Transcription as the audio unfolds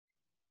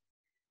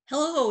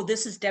Hello,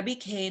 this is Debbie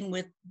Kane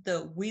with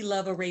the We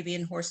Love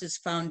Arabian Horses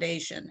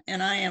Foundation,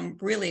 and I am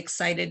really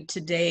excited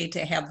today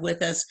to have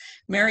with us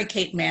Mary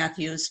Kate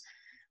Matthews,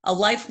 a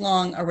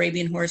lifelong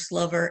Arabian horse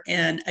lover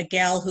and a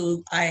gal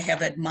who I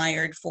have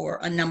admired for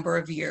a number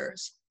of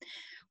years.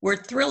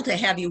 We're thrilled to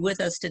have you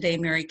with us today,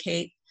 Mary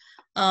Kate.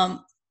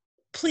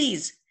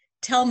 Please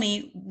tell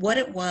me what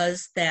it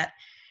was that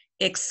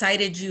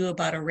excited you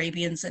about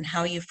Arabians and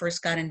how you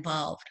first got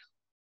involved.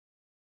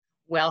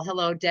 Well,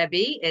 hello,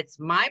 Debbie. It's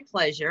my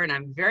pleasure, and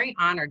I'm very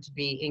honored to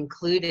be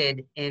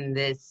included in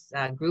this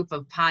group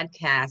of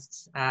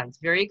podcasts. It's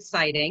very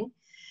exciting.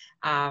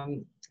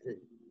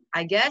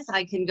 I guess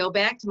I can go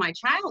back to my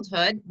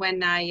childhood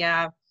when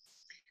I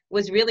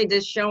was really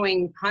just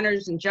showing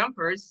hunters and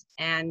jumpers,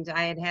 and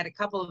I had had a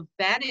couple of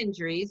bad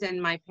injuries, and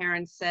my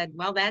parents said,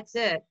 well, that's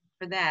it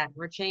for that.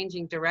 We're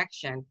changing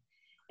direction.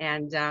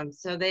 And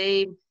so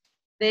they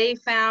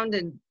found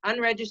an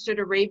unregistered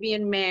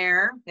Arabian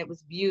mare that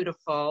was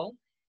beautiful,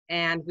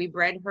 and we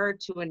bred her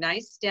to a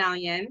nice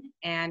stallion,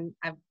 and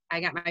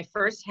I got my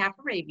first half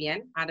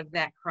Arabian out of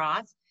that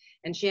cross,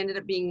 and she ended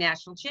up being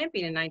national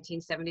champion in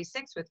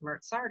 1976 with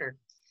Mert Sarter.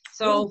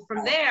 So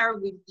from there,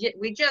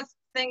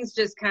 things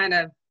just kind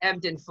of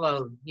ebbed and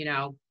flowed, you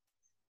know.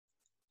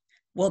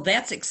 Well,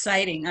 that's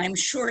exciting. I'm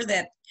sure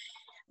that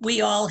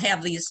we all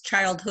have these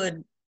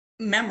childhood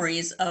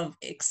memories of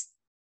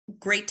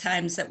great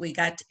times that we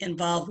got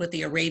involved with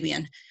the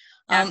Arabian.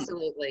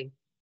 Absolutely.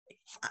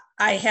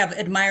 I have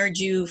admired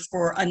you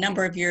for a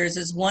number of years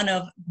as one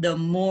of the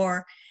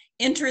more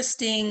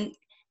interesting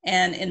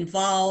and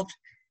involved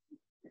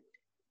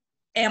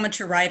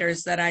amateur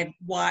riders that I've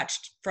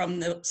watched from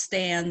the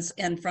stands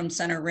and from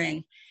center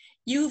ring.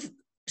 You've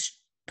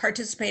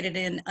participated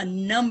in a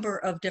number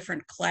of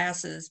different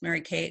classes,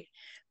 Mary Kate.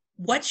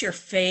 What's your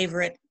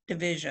favorite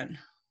division?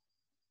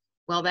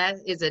 Well, that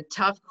is a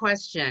tough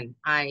question.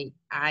 I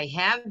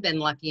have been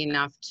lucky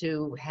enough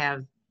to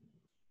have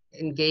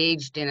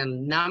engaged in a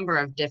number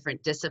of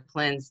different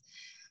disciplines: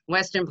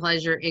 Western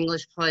pleasure,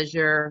 English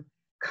pleasure,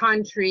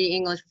 country,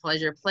 English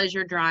pleasure,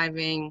 pleasure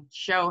driving,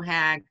 show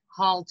hack,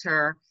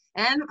 halter,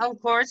 and of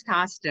course,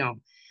 costume.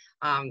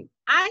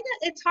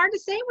 It's hard to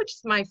say which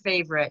is my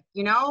favorite.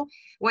 You know,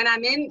 when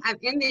I'm in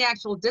the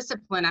actual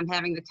discipline, I'm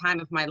having the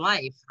time of my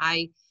life.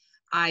 I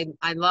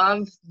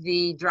love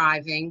the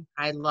driving.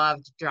 I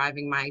loved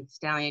driving my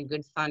stallion,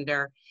 Good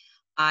Thunder.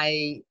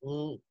 I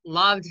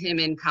loved him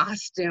in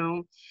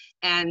costume.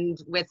 And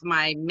with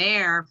my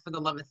mare, For the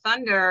Love of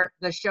Thunder,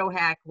 the show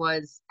hack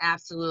was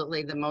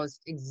absolutely the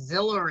most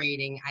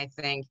exhilarating, I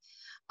think,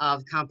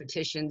 of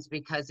competitions,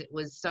 because it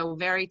was so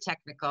very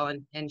technical,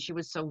 and she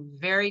was so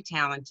very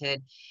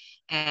talented.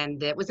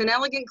 And it was an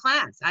elegant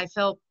class. I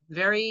felt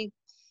very,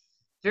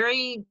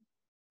 very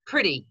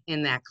pretty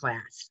in that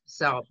class.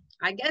 So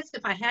I guess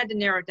if I had to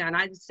narrow it down,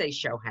 I'd say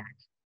show hack.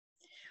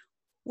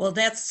 Well,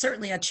 that's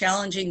certainly a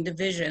challenging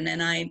division,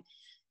 and I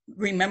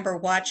remember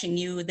watching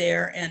you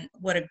there, and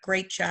what a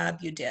great job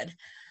you did.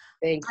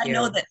 Thank you. I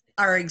know that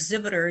our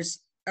exhibitors,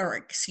 or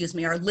excuse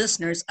me, our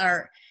listeners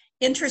are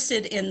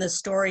interested in the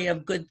story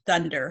of Good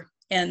Thunder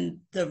and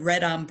the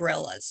red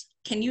umbrellas.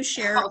 Can you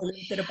share a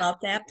little bit about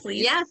that,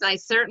 please? Yes, I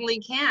certainly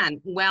can.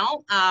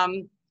 Well,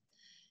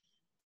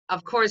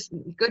 of course,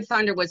 Good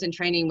Thunder was in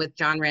training with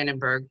John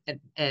Randenberg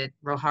at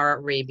Rohara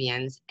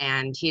Arabians,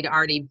 and he'd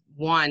already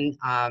won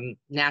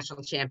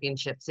national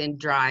championships in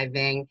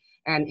driving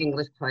and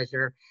English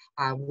pleasure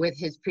with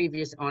his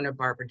previous owner,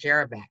 Barbara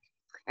Jarabek.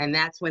 And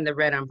that's when the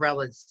red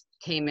umbrellas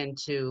came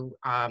into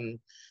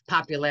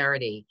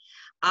popularity.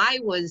 I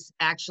was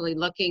actually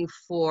looking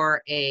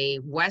for a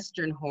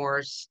Western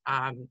horse.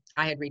 I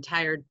had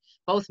retired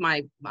both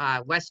my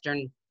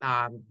Western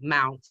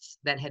mounts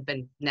that had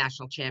been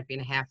national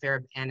champion, a half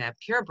Arab and a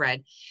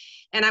purebred.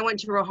 And I went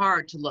to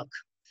Rohara to look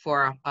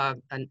for a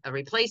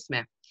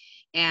replacement,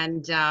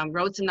 and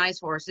rode some nice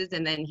horses.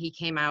 And then he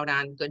came out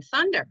on Good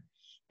Thunder.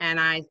 And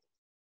I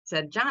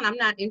said, John, I'm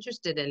not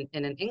interested in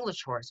an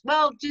English horse.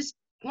 Well, just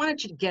why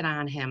don't you get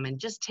on him and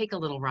just take a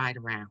little ride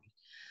around?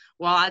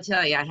 Well, I'll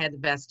tell you, I had the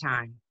best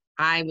time.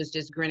 I was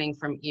just grinning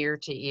from ear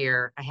to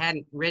ear. I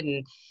hadn't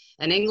ridden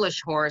an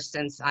English horse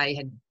since I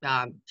had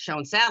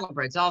shown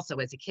saddlebreds also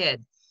as a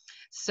kid.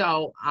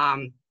 So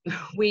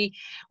we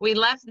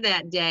left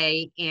that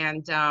day,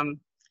 and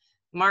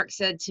Mark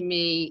said to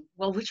me,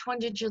 well, which one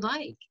did you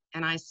like?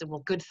 And I said,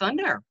 well, Good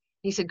Thunder.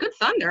 He said, Good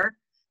Thunder?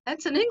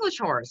 That's an English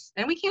horse,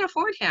 and we can't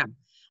afford him.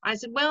 I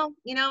said, well,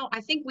 you know, I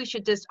think we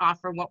should just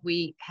offer what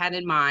we had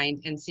in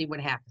mind and see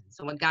what happens.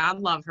 So when God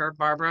love her,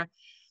 Barbara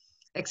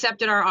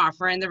accepted our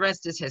offer, and the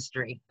rest is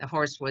history. The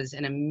horse was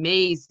an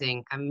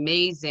amazing,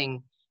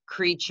 amazing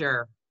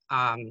creature,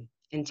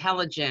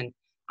 intelligent,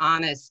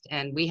 honest,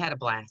 and we had a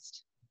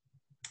blast.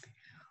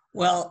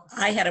 Well,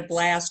 I had a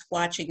blast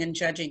watching and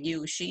judging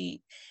you.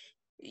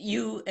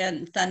 You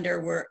and Thunder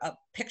were a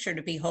picture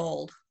to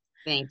behold.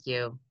 Thank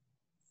you.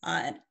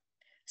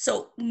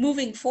 So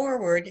moving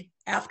forward,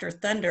 after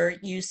Thunder,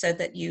 you said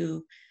that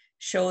you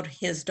showed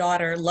his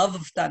daughter Love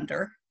of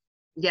Thunder.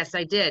 Yes,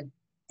 I did.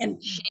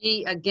 And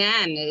she,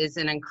 again, is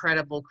an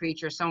incredible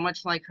creature, so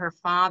much like her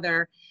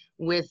father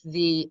with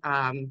the,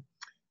 I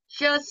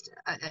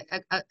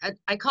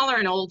call her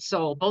an old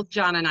soul. Both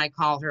John and I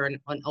call her an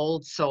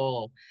old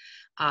soul.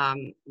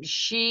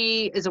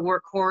 She is a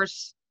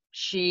workhorse.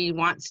 She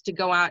wants to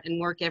go out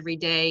and work every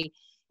day.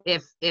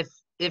 If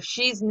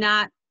she's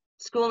not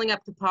schooling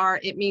up to par,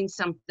 it means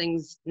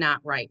something's not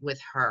right with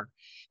her,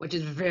 which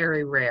is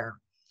very rare.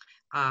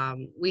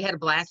 We had a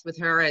blast with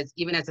her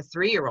even as a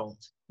 3-year-old.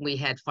 We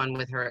had fun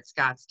with her at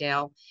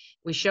Scottsdale.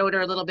 We showed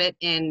her a little bit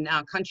in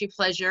Country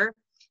Pleasure.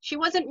 She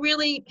wasn't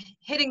really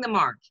hitting the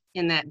mark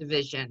in that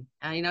division.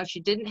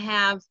 She didn't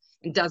have,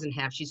 and doesn't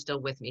have, she's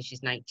still with me,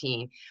 she's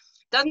 19,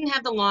 doesn't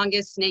have the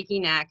longest snaky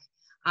neck,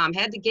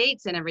 had the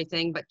gaits and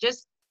everything, but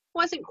just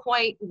wasn't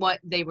quite what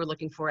they were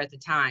looking for at the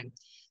time.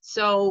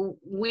 So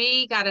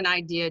we got an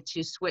idea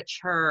to switch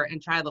her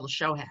and try a little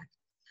show hack.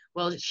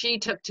 Well, she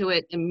took to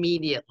it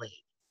immediately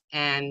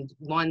and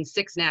won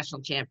 6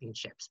 national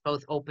championships,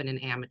 both open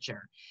and amateur.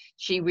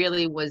 She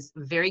really was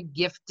very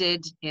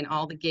gifted in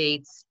all the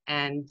gaits,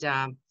 and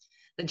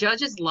the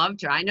judges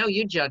loved her. I know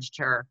you judged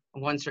her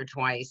once or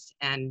twice,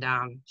 and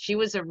she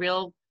was a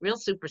real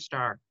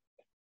superstar.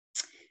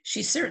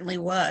 She certainly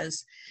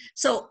was.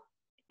 So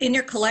in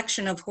your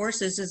collection of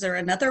horses, is there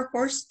another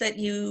horse that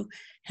you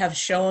have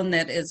shown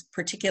that is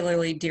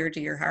particularly dear to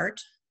your heart?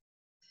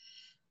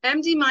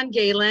 MD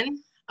Mongalin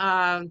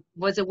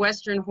was a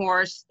Western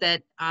horse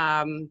that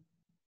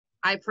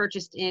I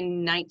purchased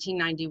in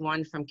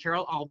 1991 from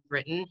Carol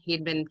Albritton. He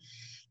had been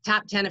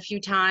top 10 a few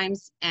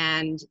times,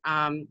 and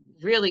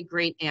really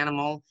great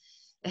animal.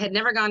 Had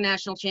never gone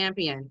national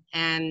champion.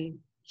 And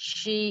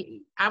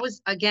I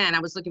was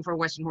looking for a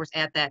Western horse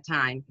at that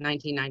time,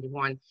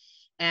 1991.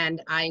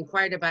 And I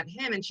inquired about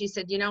him, and she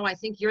said, I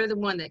think you're the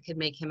one that could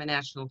make him a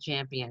national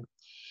champion.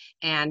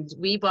 And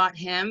we bought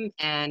him,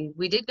 and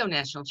we did go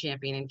national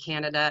champion in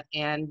Canada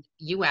and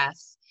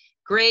US.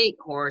 Great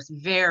horse,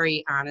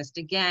 very honest.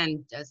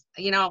 Again, just,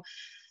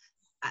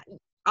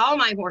 all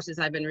my horses,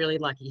 I've been really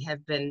lucky,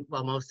 have been,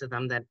 well, most of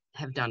them that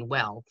have done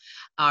well,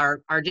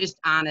 are just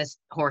honest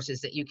horses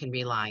that you can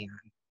rely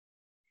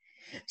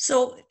on.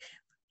 So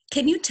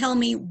can you tell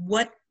me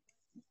what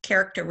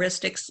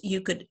characteristics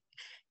you could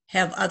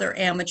have other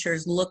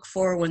amateurs look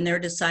for when they're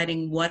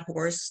deciding what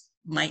horse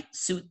might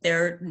suit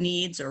their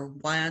needs or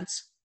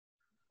wants?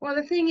 Well,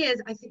 the thing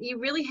is, I think you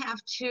really have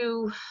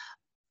to,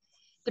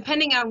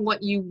 depending on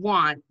what you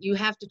want, you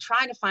have to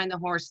try to find the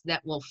horse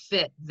that will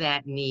fit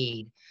that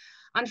need.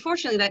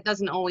 Unfortunately, that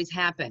doesn't always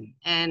happen.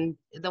 And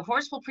the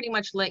horse will pretty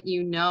much let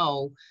you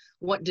know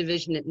what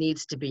division it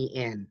needs to be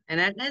in.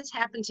 And that's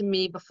happened to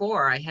me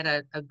before. I had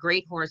a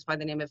great horse by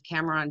the name of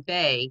Cameron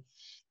Bay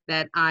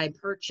that I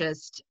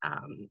purchased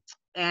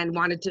and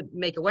wanted to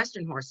make a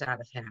Western horse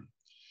out of him.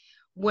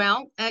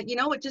 Well,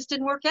 it just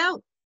didn't work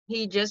out.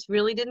 He just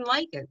really didn't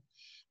like it.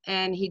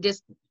 And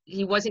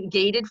he wasn't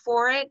gated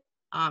for it.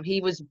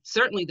 He was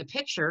certainly the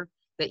picture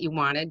that you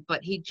wanted,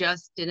 but he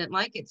just didn't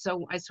like it.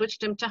 So I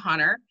switched him to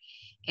Hunter,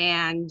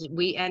 and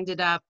we ended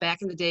up,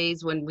 back in the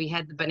days when we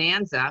had the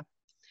Bonanza,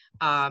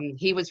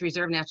 he was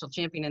reserve national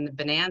champion in the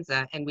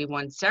Bonanza, and we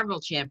won several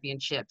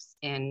championships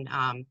in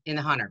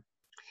the Hunter.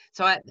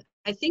 So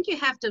I think you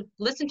have to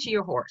listen to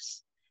your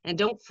horse and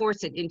don't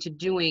force it into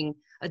doing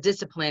a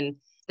discipline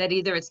that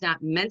either it's not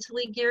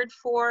mentally geared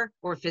for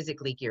or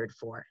physically geared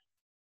for.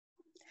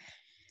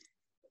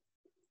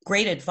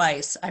 Great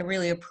advice. I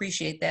really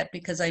appreciate that,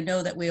 because I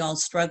know that we all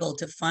struggle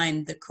to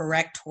find the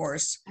correct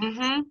horse.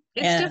 Mm-hmm.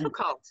 It's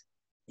difficult.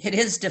 It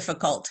is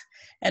difficult.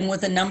 And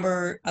with the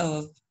number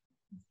of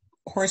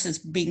horses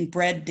being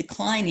bred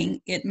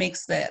declining, it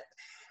makes that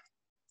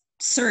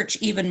search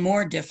even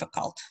more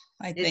difficult,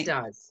 I think. It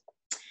does.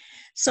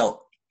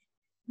 So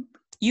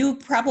you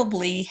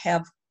probably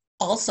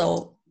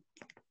also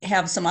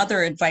have some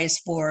other advice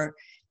for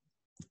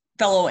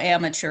fellow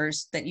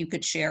amateurs that you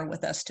could share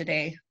with us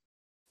today.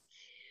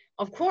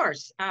 Of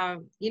course.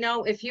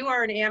 If you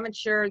are an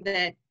amateur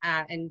that,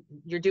 and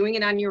you're doing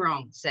it on your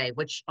own, say,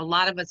 which a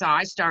lot of us are,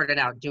 I started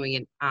out doing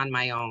it on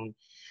my own.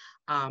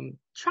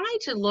 Try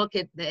to look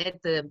at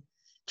the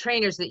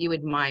trainers that you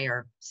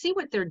admire, see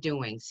what they're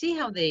doing, see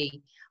how they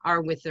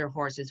are with their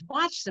horses,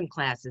 watch some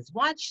classes,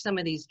 watch some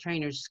of these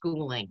trainers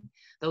schooling,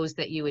 those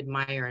that you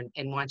admire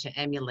and want to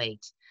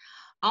emulate.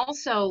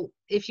 Also,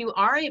 if you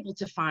are able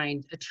to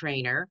find a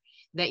trainer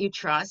that you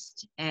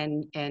trust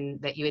and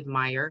that you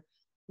admire,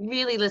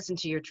 really listen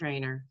to your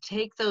trainer.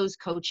 Take those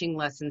coaching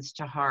lessons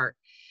to heart,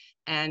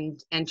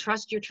 and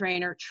trust your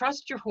trainer,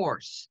 trust your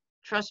horse.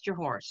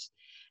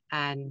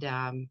 And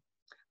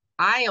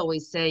I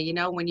always say,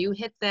 when you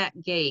hit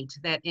that gate,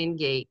 that in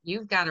gate,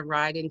 you've got to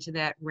ride into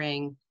that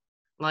ring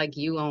like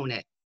you own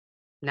it.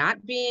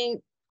 Not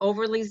being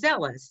overly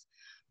zealous,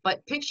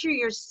 but picture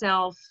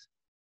yourself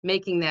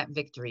making that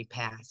victory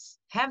pass.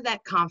 Have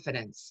that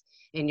confidence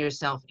in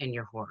yourself and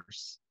your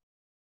horse.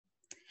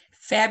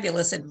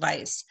 Fabulous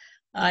advice.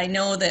 I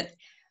know that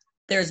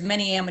there's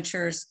many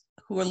amateurs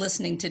who are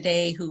listening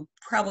today who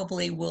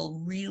probably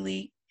will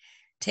really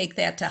take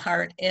that to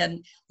heart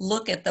and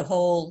look at the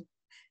whole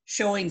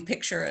showing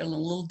picture in a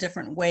little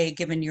different way,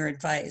 given your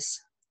advice.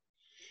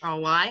 Oh,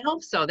 well, I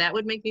hope so. That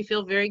would make me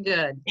feel very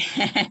good.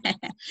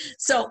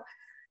 So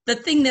the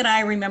thing that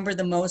I remember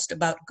the most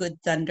about Good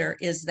Thunder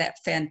is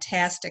that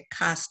fantastic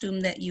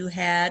costume that you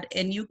had,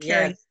 and you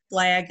carried Yes. the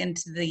flag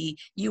into the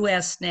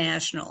U.S.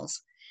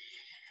 Nationals.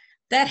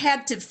 That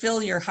had to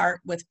fill your heart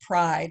with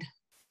pride.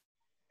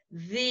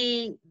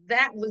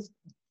 That was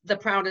the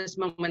proudest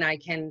moment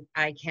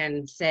I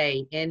can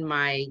say in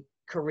my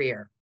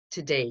career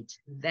to date.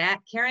 That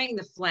carrying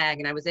the flag,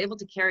 and I was able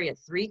to carry it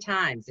 3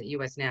 times at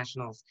U.S.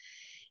 Nationals.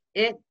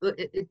 It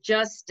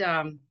just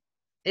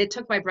it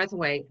took my breath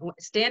away.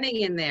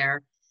 Standing in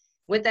there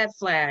with that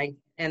flag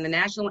and the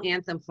national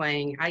anthem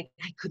playing, I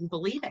couldn't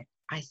believe it.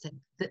 I said,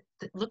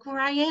 look where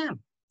I am.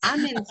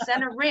 I'm in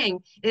center ring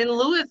in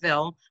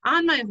Louisville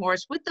on my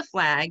horse with the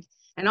flag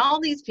and all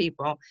these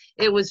people.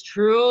 It was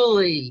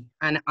truly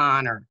an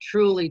honor,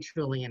 truly,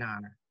 truly an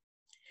honor.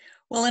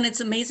 Well, and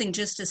it's amazing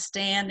just to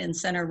stand in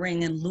center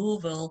ring in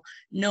Louisville,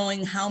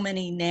 knowing how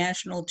many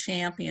national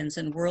champions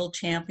and world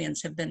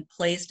champions have been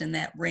placed in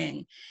that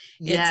ring.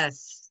 It's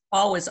Yes,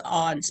 always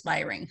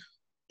awe-inspiring.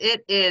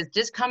 it is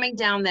just coming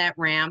down that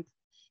ramp,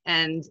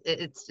 and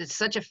it's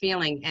such a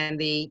feeling. And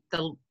the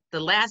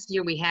last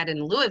year we had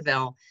in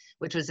Louisville,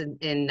 which was in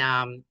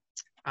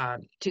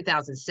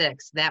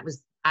 2006,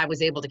 I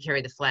was able to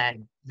carry the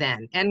flag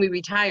then, and we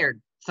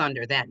retired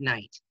Thunder that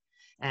night,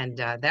 and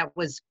that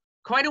was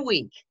quite a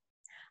week.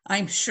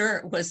 I'm sure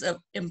it was an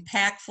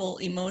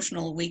impactful,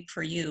 emotional week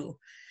for you,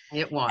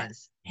 It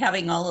was.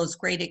 having all those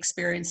great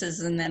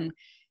experiences and then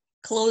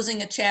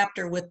closing a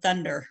chapter with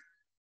Thunder.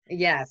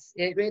 Yes,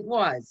 it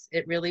was.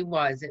 It really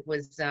was. It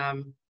was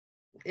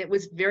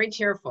very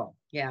cheerful.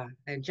 Yeah.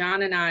 And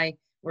John and I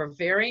were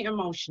very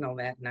emotional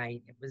that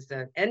night. It was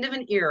the end of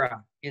an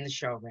era in the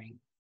show ring.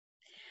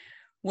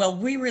 Well,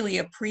 we really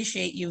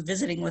appreciate you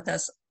visiting with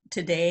us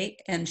today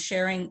and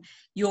sharing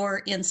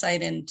your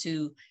insight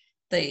into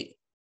the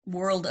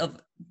world of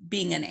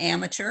being an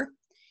amateur.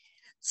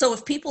 So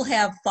if people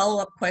have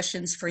follow-up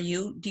questions for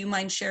you, do you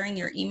mind sharing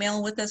your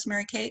email with us,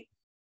 Mary Kate?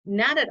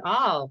 Not at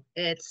all.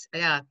 It's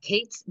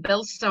Kate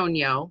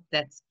Belsogno.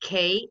 That's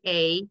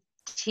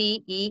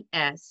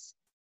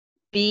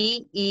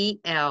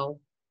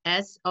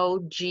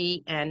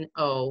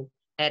KatesBelsogno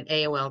at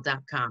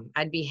AOL.com.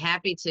 I'd be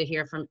happy to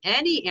hear from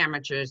any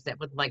amateurs that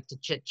would like to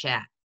chit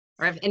chat,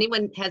 or if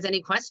anyone has any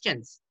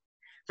questions,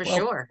 for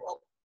sure.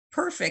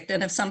 Perfect.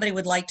 And if somebody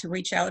would like to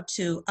reach out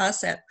to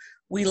us at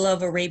We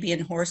Love Arabian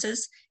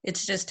Horses,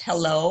 it's just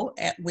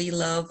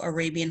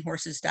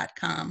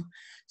hello@welovearabianhorses.com.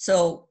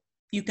 So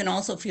you can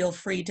also feel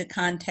free to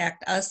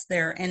contact us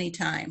there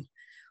anytime.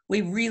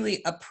 We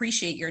really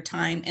appreciate your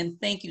time,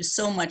 and thank you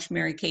so much,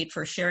 Mary Kate,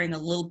 for sharing a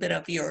little bit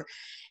of your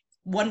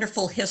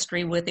wonderful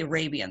history with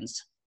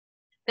Arabians.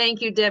 Thank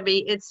you,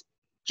 Debbie. It's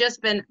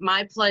just been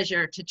my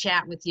pleasure to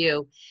chat with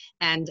you,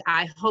 and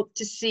I hope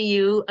to see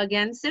you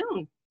again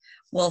soon.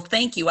 Well,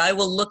 thank you. I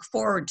will look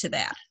forward to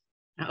that.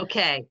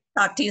 Okay.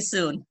 Talk to you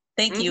soon.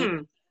 Thank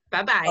you.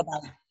 Bye-bye.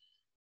 Bye-bye.